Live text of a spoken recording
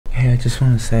Hey, I just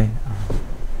want to say,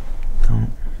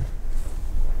 don't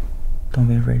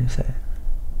be afraid to say it.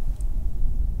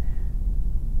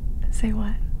 Say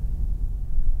what?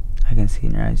 I can see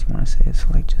in your eyes you want to say it, so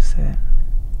like, just say it.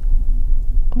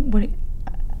 What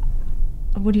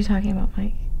are you talking about,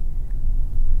 Mike?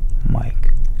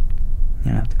 Mike.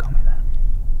 You don't have to call me that.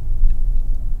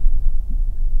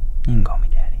 You can call me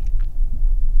Daddy.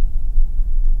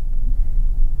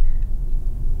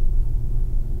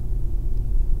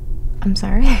 I'm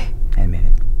sorry. Admit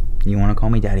it. You want to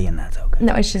call me Daddy, and that's okay.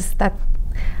 No, it's just that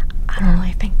I don't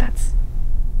really think that's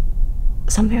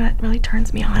something that really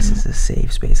turns me on. This is a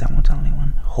safe space. I won't tell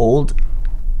anyone. Hold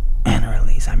and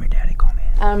release. I'm your daddy. Call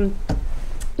me.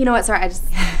 You know what? Sorry,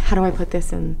 how do I put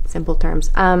this in simple terms?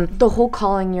 The whole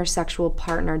calling your sexual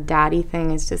partner daddy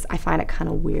thing is just, I find it kind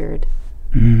of weird.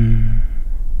 You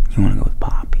want to go with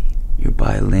Poppy. You're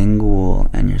bilingual,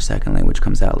 and your second language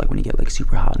comes out like when you get like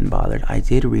super hot and bothered. I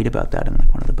did read about that in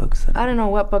like one of the books. I don't know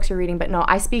what books you're reading, but no,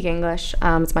 I speak English.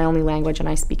 It's my only language, and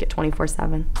I speak it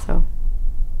 24/7. So.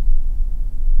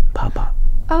 Pop.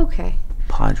 Okay.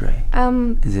 Padre.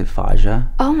 Is it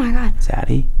Faja? Oh my God.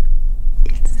 Zaddy?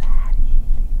 It's Zaddy.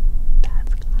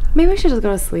 Maybe we should just go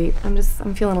to sleep. I'm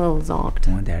feeling a little zonked.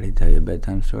 I want Daddy to tell you a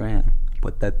bedtime story. Yeah.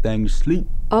 Put that thing to sleep.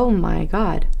 Oh my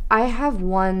God. I have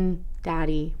one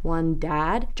daddy, one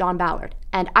dad, John Ballard,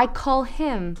 and I call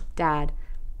him Dad,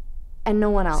 and no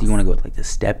one else. So you want to go with like the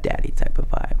stepdaddy type of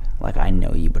vibe? Like, I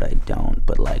know you, but I don't.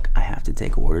 But like, I have to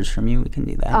take orders from you. We can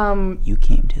do that. You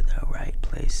came to the right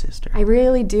place, sister. I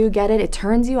really do get it. It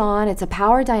turns you on. It's a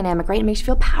power dynamic, right? It makes you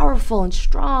feel powerful and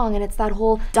strong, and it's that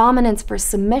whole dominance for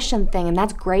submission thing, and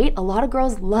that's great. A lot of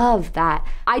girls love that.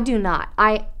 I do not.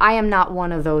 I am not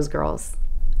one of those girls.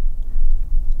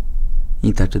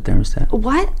 You touch the thermostat.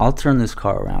 What? I'll turn this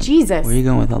car around. Jesus. Where are you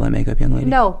going with all that makeup, young lady?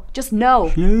 No. Just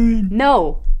no. Shane.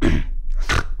 No.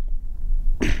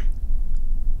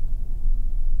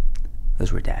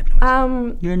 Those were dad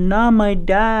noises. You're not my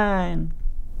dad.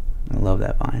 I love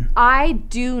that vine. I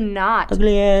do not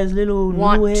Ugly ass little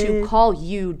want to call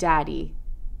you daddy.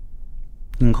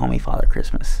 You can call me Father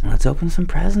Christmas. Let's open some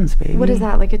presents, baby. What is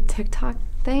that, like a TikTok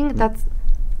thing? That's...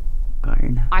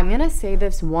 Garden. I'm gonna say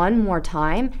this one more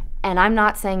time, and I'm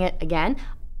not saying it again.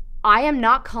 I am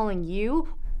not calling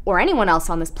you or anyone else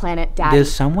on this planet daddy.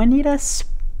 Does someone need a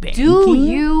spanking? Do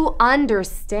you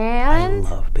understand?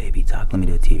 I love baby talk. Let me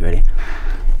do it to you. Ready?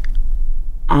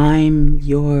 I'm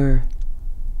your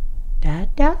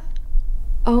dada.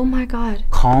 Oh my God.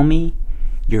 Call me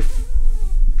your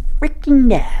freaking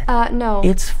dad. No.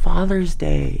 It's Father's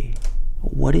Day.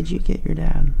 What did you get your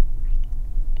dad?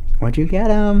 What'd you get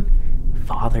him?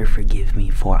 Father, forgive me,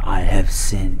 for I have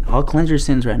sinned. I'll cleanse your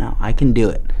sins right now. I can do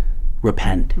it.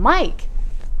 Repent. Mike,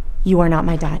 you are not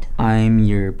my dad. I'm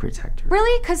your protector.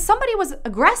 Really? Because somebody was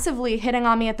aggressively hitting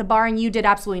on me at the bar and you did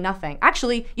absolutely nothing.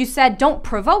 Actually, you said don't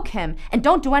provoke him and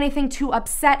don't do anything to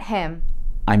upset him.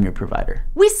 I'm your provider.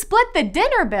 We split the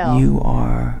dinner bill. You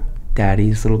are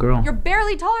Daddy's little girl. You're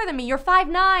barely taller than me. You're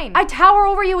 5'9". I tower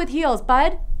over you with heels,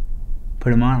 bud.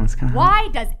 Put him on. Let's kind of. Why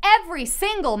does every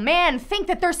single man think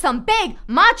that there's some big,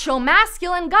 macho,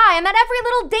 masculine guy and that every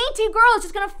little dainty girl is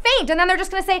just gonna faint and then they're just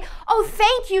gonna say, oh,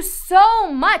 thank you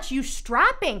so much, you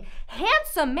strapping,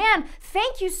 handsome man.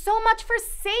 Thank you so much for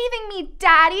saving me,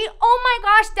 Daddy. Oh my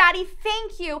gosh, Daddy,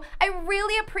 thank you. I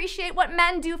really appreciate what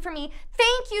men do for me.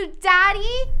 Thank you,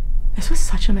 Daddy. This was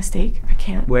such a mistake. I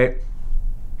can't. Wait.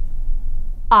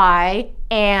 I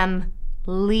am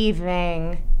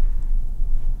leaving.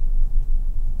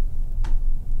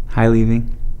 Hi,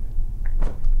 leaving.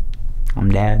 I'm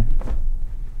Dad.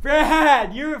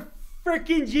 Brad, you're a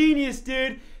freaking genius,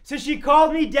 dude. So she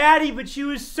called me daddy, but she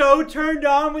was so turned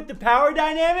on with the power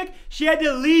dynamic, she had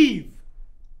to leave.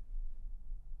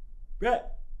 Brad,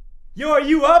 yo, are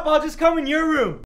you up? I'll just come in your room.